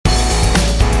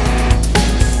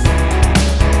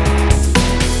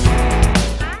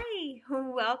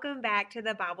welcome back to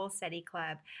the Bible Study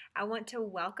Club. I want to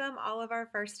welcome all of our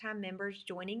first time members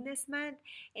joining this month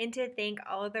and to thank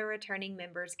all of the returning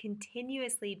members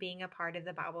continuously being a part of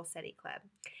the Bible Study Club.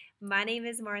 My name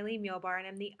is Marley Mulebar, and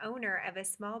I'm the owner of a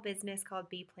small business called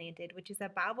Be Planted, which is a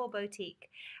Bible boutique.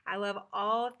 I love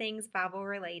all things Bible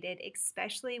related,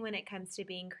 especially when it comes to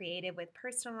being creative with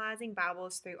personalizing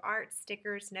Bibles through art,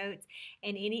 stickers, notes,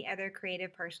 and any other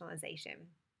creative personalization.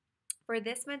 For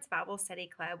this month's Bible Study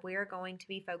Club, we are going to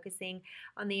be focusing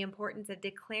on the importance of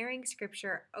declaring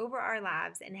Scripture over our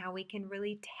lives and how we can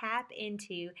really tap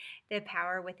into the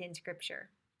power within Scripture.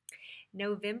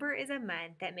 November is a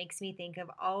month that makes me think of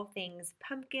all things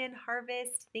pumpkin,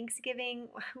 harvest, Thanksgiving.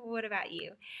 What about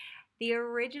you? The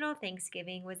original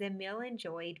Thanksgiving was a meal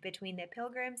enjoyed between the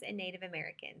Pilgrims and Native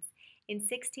Americans. In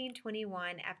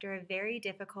 1621, after a very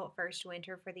difficult first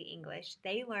winter for the English,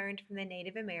 they learned from the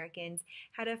Native Americans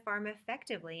how to farm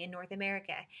effectively in North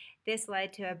America. This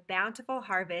led to a bountiful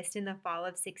harvest in the fall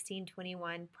of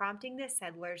 1621, prompting the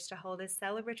settlers to hold a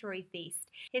celebratory feast.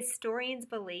 Historians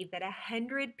believe that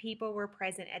 100 people were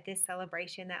present at this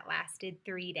celebration that lasted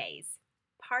 3 days.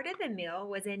 Part of the meal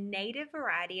was a native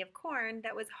variety of corn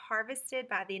that was harvested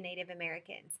by the Native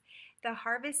Americans. The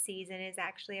harvest season is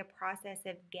actually a process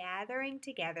of gathering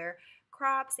together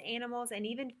crops, animals, and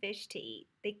even fish to eat.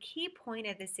 The key point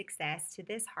of the success to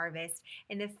this harvest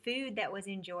and the food that was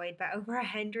enjoyed by over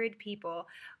 100 people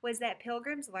was that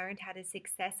pilgrims learned how to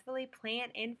successfully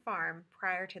plant and farm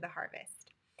prior to the harvest.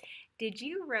 Did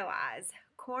you realize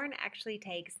corn actually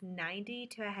takes 90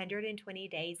 to 120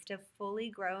 days to fully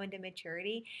grow into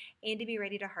maturity and to be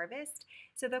ready to harvest?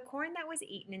 So the corn that was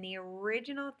eaten in the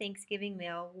original Thanksgiving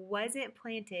meal wasn't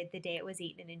planted the day it was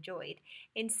eaten and enjoyed.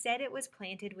 Instead, it was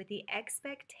planted with the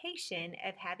expectation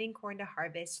of having corn to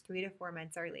harvest 3 to 4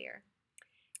 months earlier.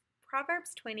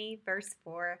 Proverbs 20, verse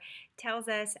 4 tells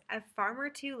us a farmer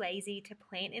too lazy to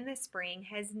plant in the spring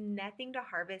has nothing to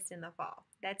harvest in the fall.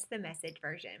 That's the Message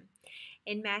version.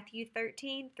 In Matthew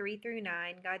 13, 3 through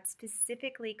 9, God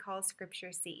specifically calls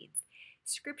Scripture seeds.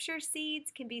 Scripture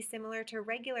seeds can be similar to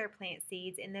regular plant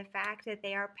seeds in the fact that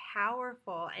they are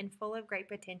powerful and full of great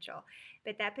potential,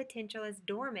 but that potential is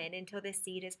dormant until the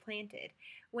seed is planted.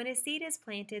 When a seed is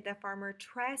planted, the farmer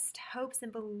trusts, hopes,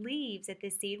 and believes that the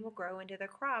seed will grow into the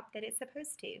crop that it's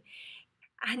supposed to.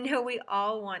 I know we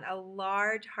all want a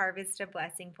large harvest of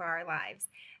blessing for our lives,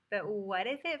 but what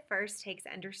if it first takes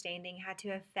understanding how to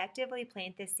effectively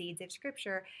plant the seeds of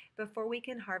Scripture before we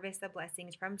can harvest the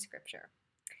blessings from Scripture?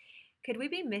 Could we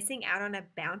be missing out on a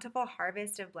bountiful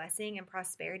harvest of blessing and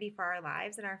prosperity for our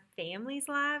lives and our families'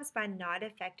 lives by not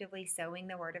effectively sowing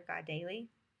the Word of God daily?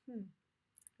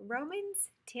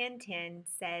 Romans 10:10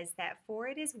 says that for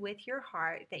it is with your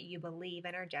heart that you believe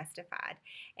and are justified,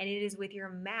 and it is with your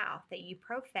mouth that you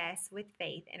profess with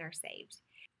faith and are saved.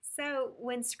 So,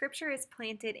 when Scripture is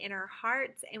planted in our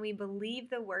hearts and we believe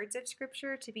the words of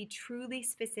Scripture to be truly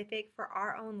specific for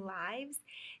our own lives,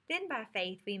 then by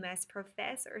faith we must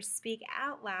profess or speak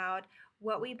out loud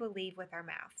what we believe with our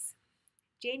mouths.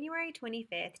 January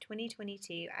 25th,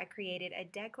 2022, I created a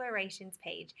declarations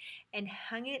page and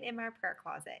hung it in my prayer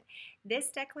closet. This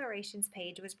declarations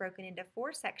page was broken into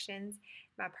 4 sections: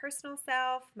 my personal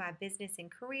self, my business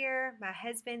and career, my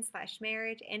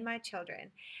husband/marriage, and my children.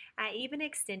 I even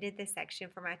extended the section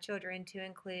for my children to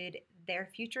include their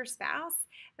future spouse,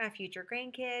 my future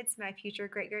grandkids, my future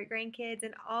great-great-grandkids,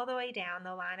 and all the way down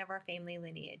the line of our family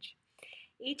lineage.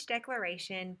 Each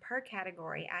declaration per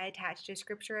category, I attached a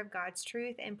scripture of God's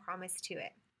truth and promise to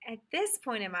it. At this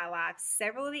point in my life,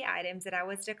 several of the items that I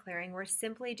was declaring were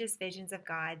simply just visions of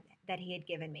God that He had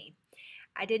given me.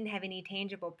 I didn't have any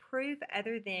tangible proof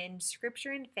other than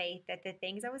scripture and faith that the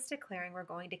things I was declaring were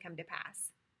going to come to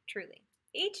pass. Truly.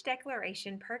 Each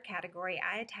declaration per category,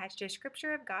 I attached a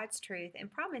scripture of God's truth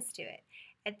and promise to it.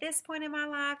 At this point in my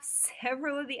life,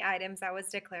 several of the items I was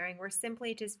declaring were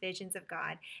simply just visions of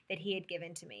God that He had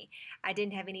given to me. I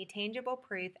didn't have any tangible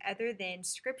proof other than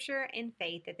scripture and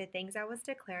faith that the things I was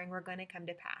declaring were going to come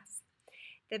to pass.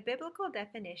 The biblical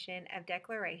definition of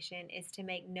declaration is to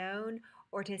make known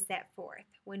or to set forth.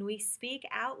 When we speak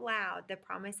out loud the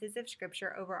promises of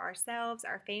Scripture over ourselves,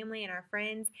 our family, and our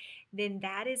friends, then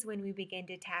that is when we begin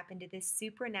to tap into the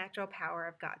supernatural power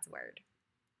of God's Word.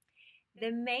 The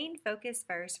main focus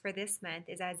verse for this month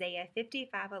is Isaiah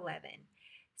 55:11.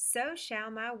 So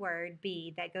shall my word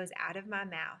be that goes out of my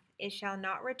mouth. It shall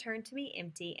not return to me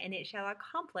empty, and it shall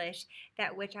accomplish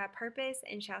that which I purpose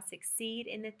and shall succeed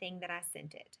in the thing that I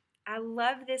sent it. I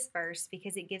love this verse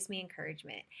because it gives me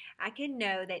encouragement. I can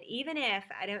know that even if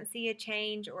I don't see a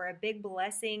change or a big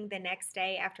blessing the next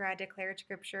day after I declared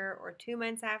Scripture, or 2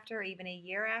 months after, or even a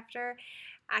year after,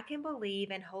 I can believe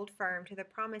and hold firm to the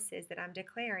promises that I'm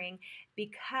declaring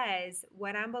because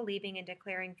what I'm believing and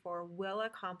declaring for will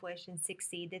accomplish and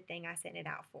succeed the thing I sent it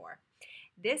out for.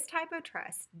 This type of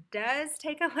trust does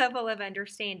take a level of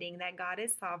understanding that God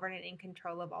is sovereign and in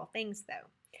control of all things, though.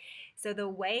 So, the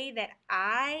way that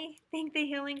I think the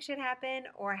healing should happen,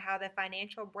 or how the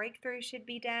financial breakthrough should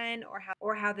be done,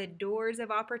 or how the doors of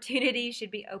opportunity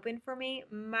should be opened for me,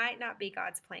 might not be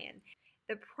God's plan.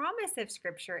 The promise of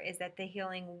Scripture is that the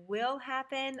healing will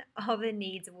happen, all the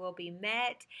needs will be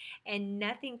met, and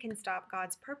nothing can stop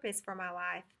God's purpose for my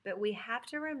life. But we have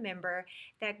to remember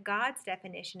that God's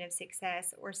definition of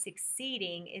success or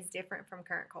succeeding is different from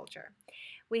current culture.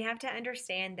 We have to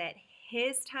understand that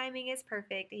His timing is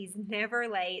perfect, He's never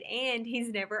late, and He's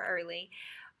never early.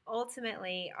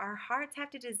 Ultimately, our hearts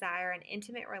have to desire an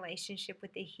intimate relationship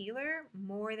with the healer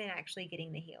more than actually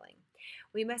getting the healing.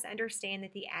 We must understand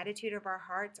that the attitude of our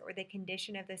hearts or the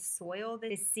condition of the soil that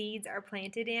the seeds are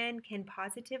planted in can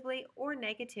positively or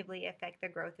negatively affect the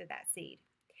growth of that seed.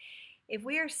 If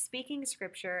we are speaking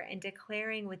scripture and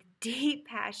declaring with deep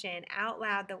passion out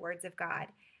loud the words of God,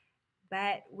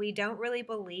 but we don't really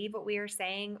believe what we are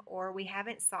saying, or we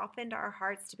haven't softened our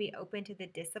hearts to be open to the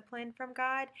discipline from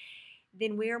God,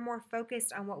 then we are more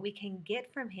focused on what we can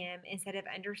get from Him instead of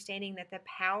understanding that the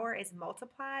power is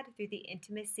multiplied through the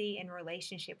intimacy and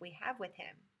relationship we have with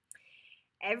Him.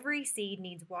 Every seed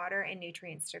needs water and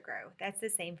nutrients to grow. That's the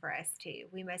same for us too.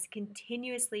 We must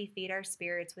continuously feed our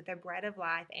spirits with the bread of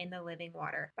life and the living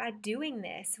water. By doing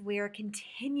this, we are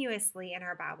continuously in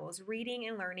our Bibles reading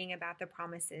and learning about the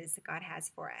promises God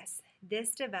has for us.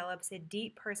 This develops a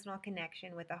deep personal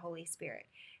connection with the Holy Spirit.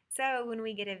 So, when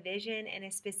we get a vision and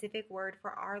a specific word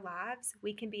for our lives,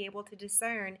 we can be able to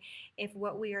discern if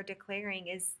what we are declaring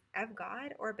is of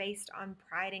God or based on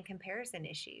pride and comparison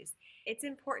issues. It's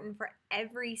important for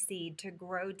every seed to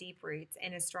grow deep roots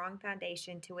and a strong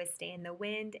foundation to withstand the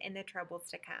wind and the troubles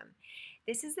to come.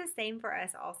 This is the same for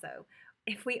us also.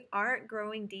 If we aren't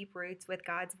growing deep roots with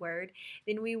God's word,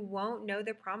 then we won't know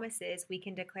the promises we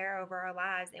can declare over our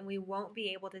lives, and we won't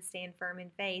be able to stand firm in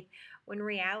faith when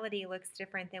reality looks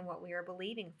different than what we are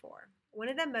believing for. One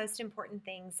of the most important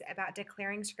things about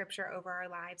declaring scripture over our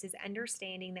lives is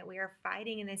understanding that we are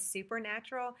fighting in the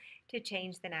supernatural to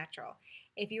change the natural.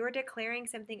 If you are declaring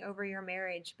something over your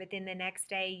marriage, but then the next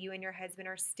day you and your husband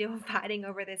are still fighting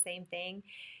over the same thing,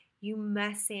 you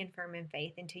must stand firm in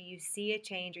faith until you see a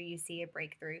change or you see a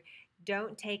breakthrough.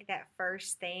 Don't take that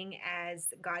first thing as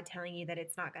God telling you that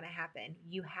it's not going to happen.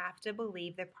 You have to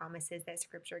believe the promises that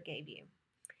Scripture gave you.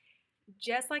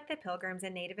 Just like the Pilgrims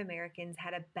and Native Americans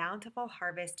had a bountiful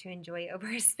harvest to enjoy over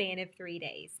a span of 3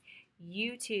 days,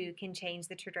 you too can change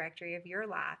the trajectory of your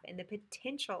life and the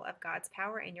potential of God's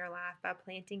power in your life by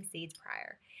planting seeds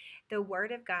prior. The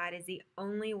Word of God is the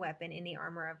only weapon in the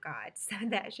armor of God, so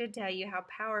that should tell you how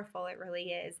powerful it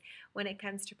really is when it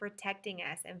comes to protecting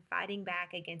us and fighting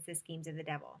back against the schemes of the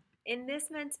devil. In this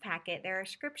month's packet, there are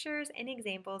scriptures and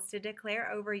examples to declare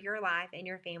over your life and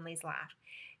your family's life.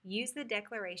 Use the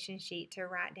declaration sheet to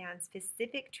write down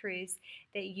specific truths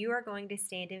that you are going to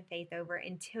stand in faith over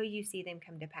until you see them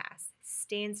come to pass.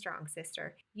 Stand strong,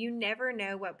 sister. You never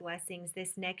know what blessings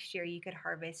this next year you could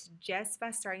harvest just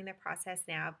by starting the process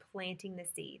now of planting the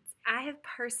seeds. I have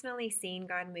personally seen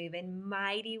God move in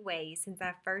mighty ways since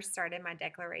I first started my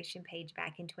declaration page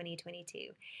back in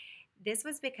 2022. This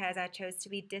was because I chose to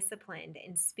be disciplined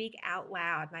and speak out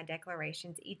loud my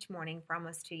declarations each morning for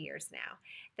almost 2 years now.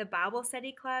 The Bible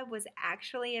Study Club was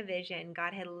actually a vision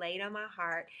God had laid on my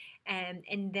heart, and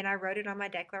then I wrote it on my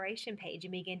declaration page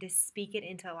and began to speak it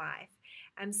into life.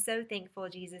 I'm so thankful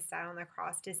Jesus died on the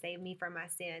cross to save me from my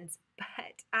sins,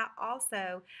 but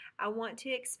I want to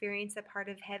experience a part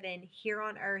of heaven here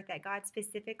on earth that God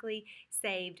specifically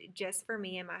saved just for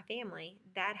me and my family.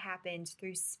 That happens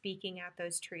through speaking out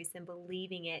those truths and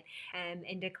believing it and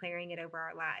declaring it over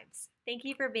our lives. Thank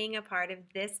you for being a part of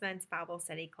this month's Bible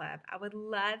Study Club. I would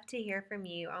love to hear from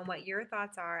you on what your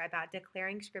thoughts are about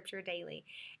declaring Scripture daily,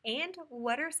 and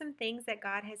what are some things that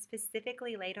God has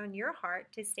specifically laid on your heart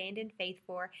to stand in faith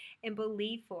for and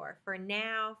believe for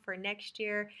now, for next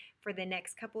year, for the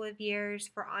next couple of years,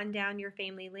 for on down your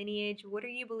family lineage. What are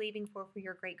you believing for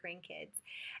your great-grandkids?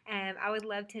 I would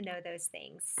love to know those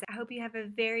things. So I hope you have a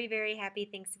very, very happy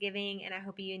Thanksgiving, and I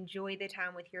hope you enjoy the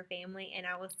time with your family, and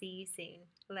I will see you soon.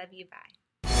 Love you. Bye.